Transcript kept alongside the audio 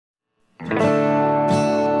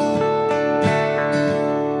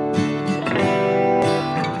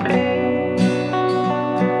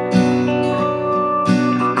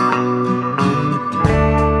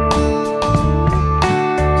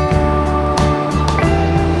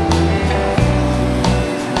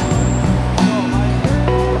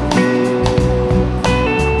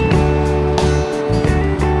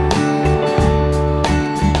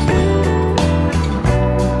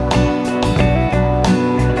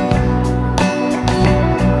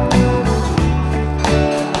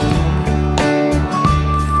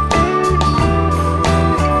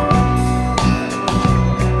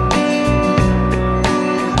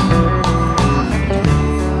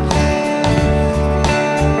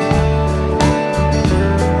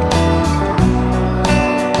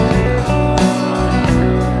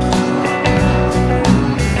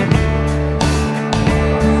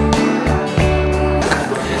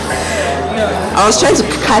was trying to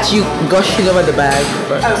catch you gushing over the bag.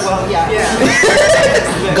 But... Oh well, yeah.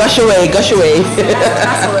 Gush away, gush away.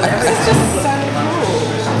 It's just so cool.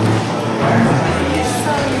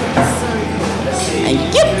 And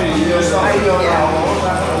yep.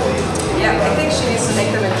 Yeah, I think she needs to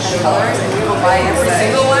make them in 10 colors and we will buy every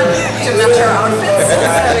single one to match our outfits. So,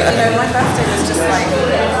 my birthday was just like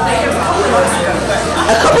a couple of months ago.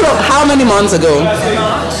 A couple of how many months ago?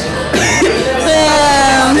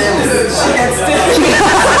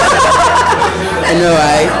 I know,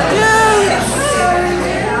 right? Yeah.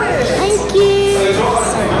 Thank you.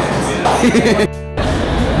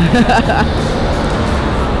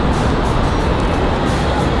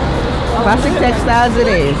 Classic textiles it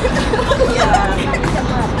is. Yeah.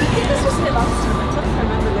 This was here last time. I couldn't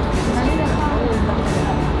remember looking at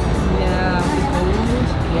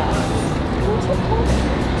Yeah.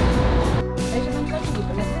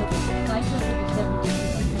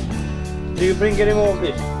 Do you bring any more of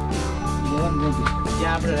this?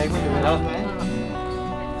 Yeah, but I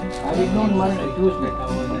did not want to use it.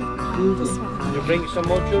 You bring some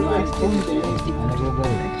more children?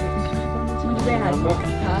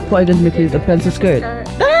 What are you going to make it a pencil skirt?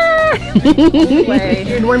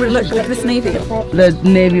 Look, this navy. The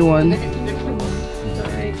navy one.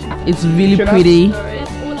 It's really pretty.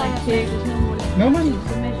 No money.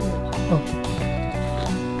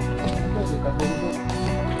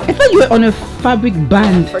 I thought you were on a fabric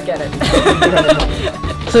band. Forget it.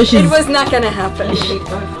 So she's... It was not gonna happen.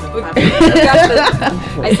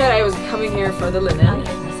 I said I was coming here for the linen. I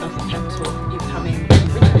gave myself a pencil. You come in,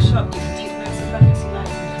 reach the shop, you can take notes of everything you like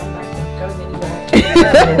and come back and go anywhere.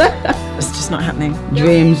 It's just not happening.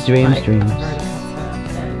 Dreams, dreams, Right. dreams.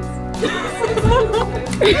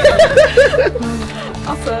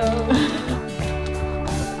 Awesome.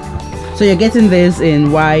 So you're getting this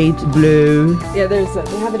in white, blue. Yeah, they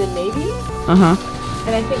have it in navy, Uh-huh.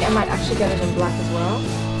 and I think I might actually get it in black as well.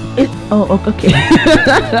 Okay.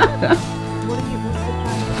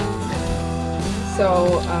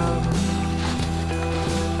 So,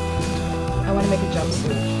 I want to make a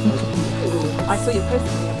jumpsuit. I saw you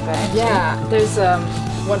posting it there. Yeah, there's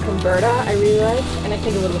one from Berta I really like, and I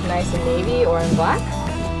think it would look nice in navy or in black.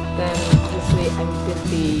 Then obviously I did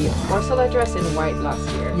the Marcella dress in white last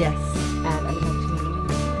year. Yes. And I would like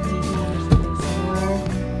to design or something similar.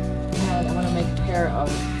 And I want to make a pair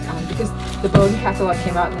of, because the Bone catalog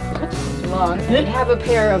came out and I forgot to put it along, and I have a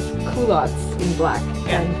pair of culottes in black.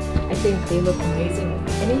 Yeah. And I think they look amazing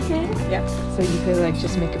with anything. Yeah. So you could like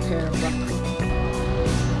just make a pair of black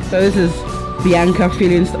culottes. So this is Bianca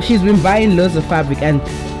feeling stuff. She's been buying loads of fabric and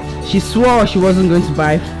she swore she wasn't going to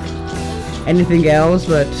buy anything else,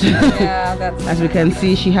 but Yeah, that's as we can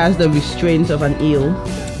see, she has the restraint of an eel.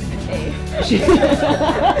 Hey.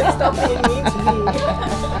 Stop being mean to me.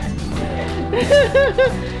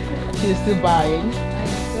 She's still buying. I'm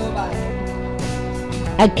still buying.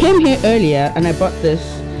 I came here earlier and I bought this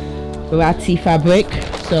Rati fabric,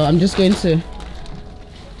 so I'm just going to,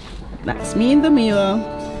 that's me in the mirror.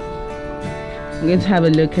 I'm going to have a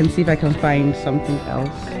look and see if I can find something else.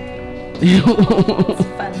 It's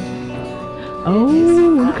fun. Oh,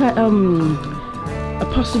 look at a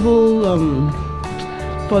possible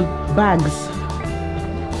for bags.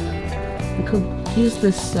 I could use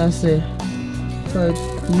this as a for a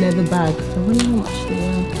leather bag. I wonder how much they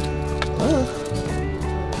are. Oh,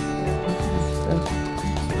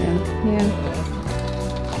 yeah.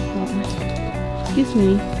 Excuse me.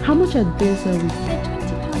 How much are these?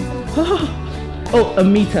 Oh, a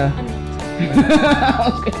meter. I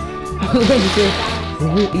was going to say,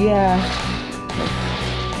 yeah.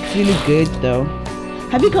 It's really good though.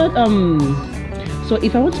 Have you got so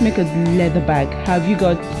if I want to make a leather bag, have you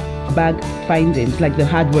got bag findings like the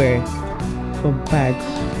hardware for bags?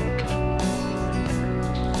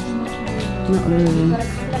 Not really.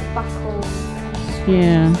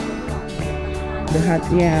 Yeah. The hat,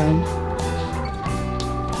 yeah.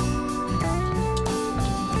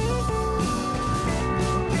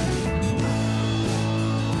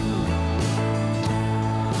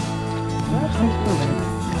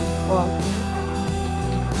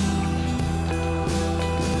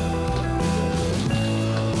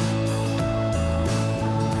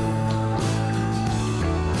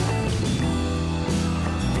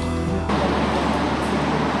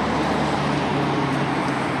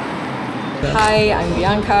 Hi, I'm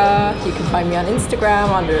Bianca. You can find me on Instagram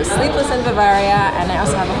under Sleepless in Bavaria, and I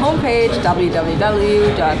also have a homepage,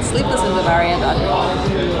 www.sleeplessinbavaria.com.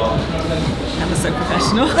 That was so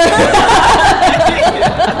professional.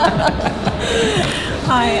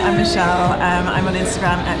 Hi, I'm Michelle. I'm on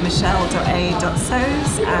Instagram at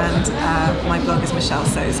michelle.a.sews, and my blog is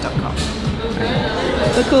michellsews.com.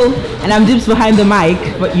 So cool. And I'm Dibs behind the mic,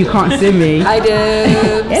 but you can't see me. Hi, Dibs.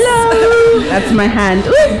 Hello. That's my hand.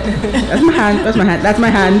 Ooh. That's my hand. That's my hand. That's my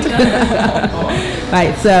hand.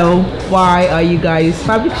 Right. So why are you guys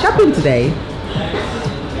fabric shopping today?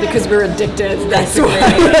 Because we're addicted. That's why.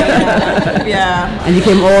 Yeah. And you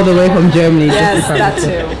came all the way from Germany. Yes, that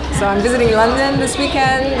too. So I'm visiting London this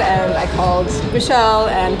weekend, and I called Michelle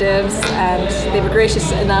and Dibs, and they were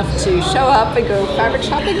gracious enough to show up and go fabric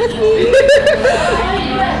shopping with me.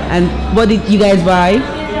 And what did you guys buy?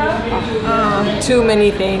 Too many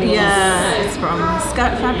things. Yeah, it's from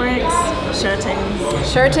skirt fabrics, shirting,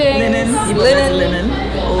 Linen,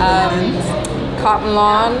 all linens, cotton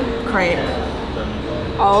lawn, crepe.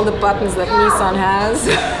 all the buttons that Nissan has.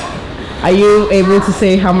 Are you able to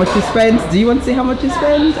say how much you spent? Do you want to say how much you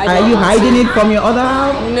spent? I Are don't you want hiding it from your other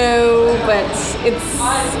house? No, but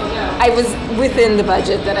I was within the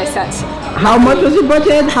budget that I set. How much was your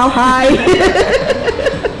budget? How high?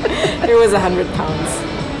 It was £100.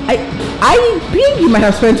 I think you might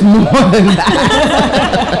have spent more than that.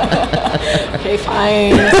 Okay,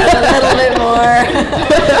 fine. A little bit more.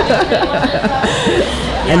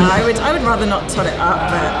 Yeah, I would rather not tot it up,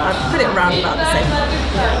 but I'd put it around about the same.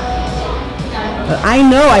 I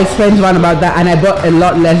know I spent around about that, and I bought a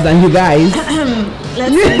lot less than you guys.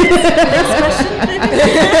 Next question, maybe?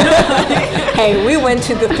 Hey, we went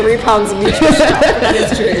to the £3 a meter shop.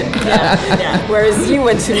 That's true. Yeah. Whereas you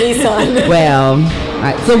went to Nissan. Well,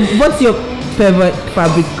 right. So what's your favorite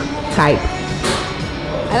fabric type?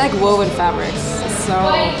 I like woven fabrics. So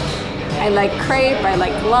I like crepe, I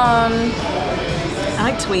like lawn. I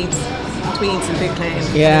like tweeds. Tweeds and big plain.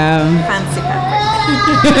 Yeah. Fancy fabric.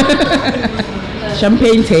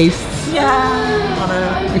 Champagne tastes. Yeah. On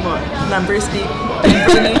a, what, Lambrusco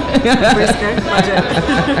budget.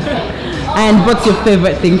 And what's your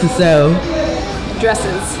favorite thing to sew?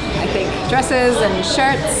 Dresses, I think. Dresses and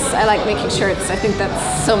shirts. I like making shirts. I think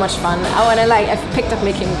that's so much fun. Oh, and I've picked up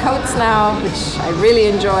making coats now, which I really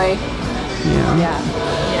enjoy. Yeah.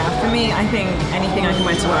 Yeah, for me, I think anything I can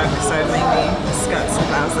wear to work, so mainly skirts and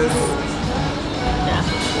blouses. Yeah.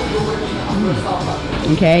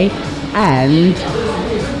 Okay. And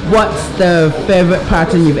what's the favorite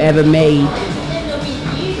pattern you've ever made?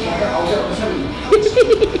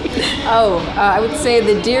 I would say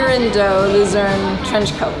the Deer and Doe Luzerne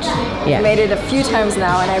trench coat. Yeah. I've made it a few times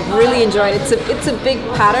now, and I've really enjoyed it. It's a big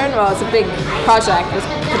pattern. Well, it's a big project. Let's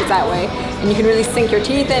put it that way. And you can really sink your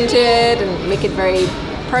teeth into it and make it very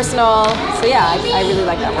personal. So yeah, I really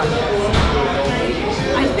like that one.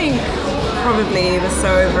 I think probably the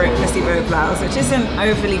Sew Over It Pussy Bow blouse, which isn't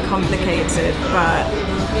overly complicated, but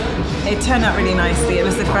it turned out really nicely. It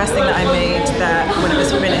was the first thing that I made that when it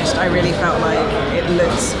was finished, I really felt like it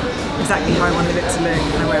looked exactly how I wanted it to look,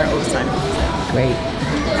 and I wear it all the time. Great.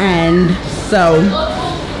 And so,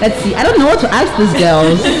 let's see. I don't know what to ask these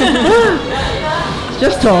girls.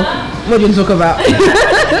 Just talk. What do you talk about?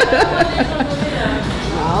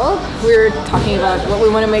 Well, we're talking about what we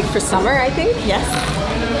want to make for summer, I think. Yes.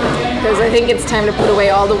 Because I think it's time to put away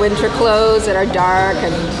all the winter clothes that are dark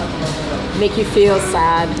and make you feel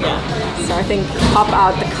sad. Yeah. So I think pop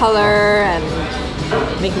out the color and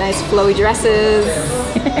make nice flowy dresses.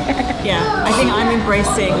 Yeah, I think I'm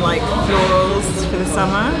embracing like florals for the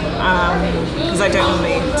summer because I don't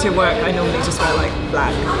normally, to work, I normally just wear like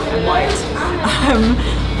black and white.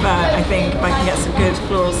 But I think if I can get some good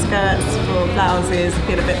floral skirts, floral blouses,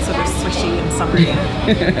 feel a bit sort of swishy and summery.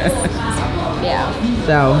 Yeah.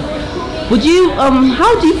 So, would you,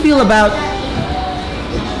 how do you feel about,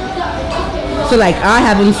 so like I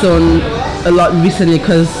haven't sewn a lot recently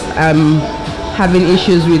because I'm having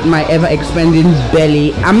issues with my ever expanding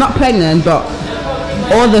belly. I'm not pregnant, but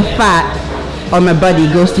all the fat on my body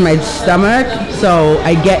goes to my stomach, so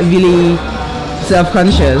I get really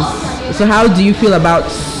self-conscious. So how do you feel about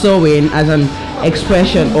sewing as an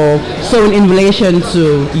expression or sewing in relation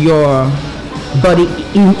to your body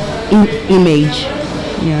image?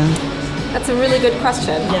 Yeah. That's a really good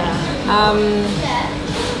question. Yeah.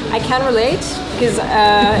 I can relate because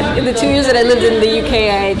in the 2 years that I lived in the UK,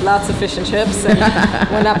 I ate lots of fish and chips and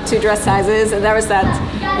went up 2 dress sizes. And there was that,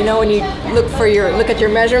 you know, when you look at your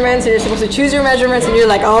measurements and you're supposed to choose your measurements and you're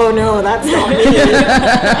like, oh no, that's not me.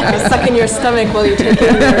 You're sucking your stomach while you're taking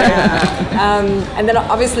your. And then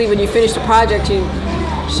obviously when you finish the project, you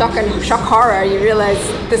shock horror, you realize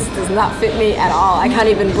this does not fit me at all. I can't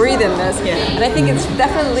even breathe in this. Yeah. And I think it's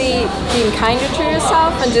definitely being kinder to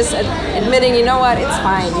yourself and just admitting, you know what, it's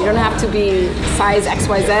fine. You don't have to be size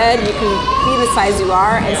XYZ. You can be the size you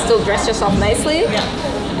are and still dress yourself nicely. Yeah.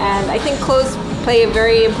 And I think clothes play a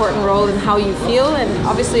very important role in how you feel and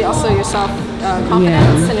obviously also your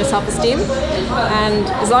confidence and your self-esteem. And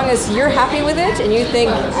as long as you're happy with it and you think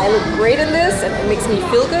I look great in this and it makes me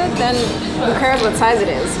feel good, then who cares what size it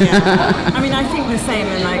is? Yeah. I mean, I think the same,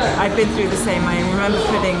 and like I've been through the same. I remember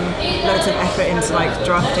putting loads of effort into like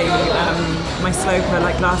drafting my sloper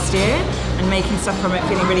like last year and making stuff from it,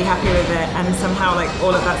 feeling really happy with it, and somehow like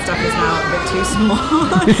all of that stuff is now a bit too small.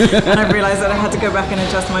 And I've realised that I had to go back and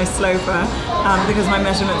adjust my sloper because my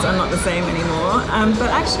measurements are not the same anymore. But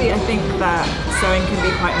actually, I think that sewing can be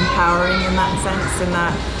quite empowering in that sense, in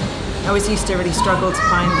that I always used to really struggle to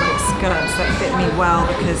find like skirts that fit me well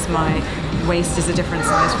because my waist is a different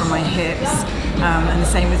size from my hips, and the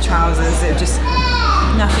same with trousers. It just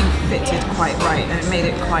nothing fitted quite right, and it made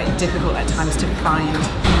it quite difficult at times to find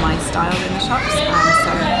my style in the shops.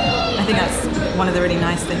 So I think that's one of the really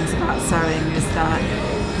nice things about sewing, is that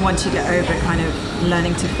once you get over kind of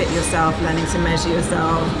learning to fit yourself, learning to measure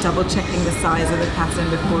yourself, double checking the size of the pattern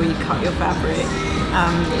before you cut your fabric,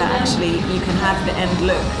 that actually you can have the end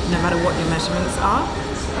look no matter what your measurements are.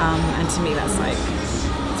 And to me that's like,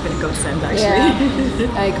 it's been a godsend actually.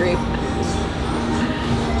 Yeah, I agree.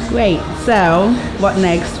 Great. So, what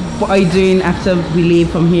next? What are you doing after we leave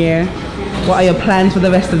from here? What are your plans for the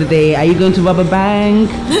rest of the day? Are you going to rob a bank?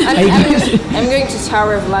 I'm going to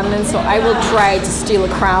Tower of London, so I will try to steal a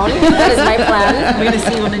crown. That is my plan. We're going to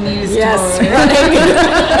see you on the news Yes,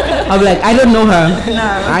 tomorrow. I'll be like, I don't know her.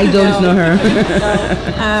 I don't know her.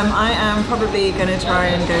 I am probably going to try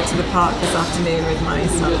and go to the park this afternoon with my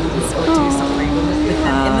sons, or do something with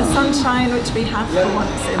them in the sunshine, which we have for once.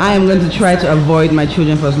 I am going to try to avoid my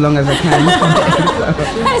children for as long as I can.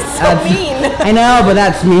 That is so mean. I know, but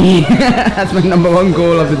that's me. That's my number one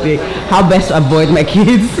goal of the day. How best to avoid my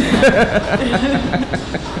kids.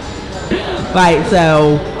 Right,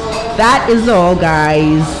 so that is all,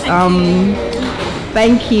 guys.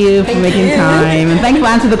 Thank you for making time, and thank you for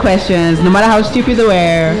answering the questions, no matter how stupid they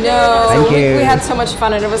were. No, thank you. We had so much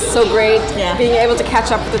fun, and it was so great being able to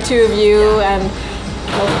catch up with the two of you and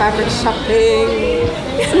go fabric shopping.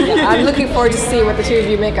 So, yeah, I'm looking forward to see what the two of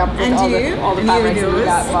you make up with all the fabrics that you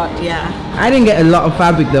got bought. Yeah. I didn't get a lot of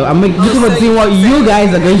fabric though. I'm looking forward to seeing what you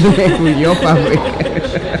guys are going to make with your fabric.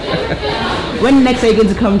 When next are you going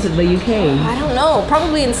to come to the UK? I don't know.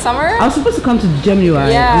 Probably in summer. I was supposed to come to Germany,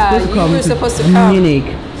 right? Yeah, I was supposed to come.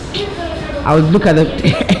 Munich. I would look at the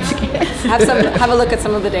etiquette. Have a look at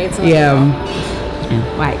some of the dates. Yeah.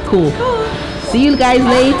 Right, cool. See you guys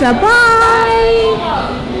later.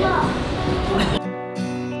 Bye.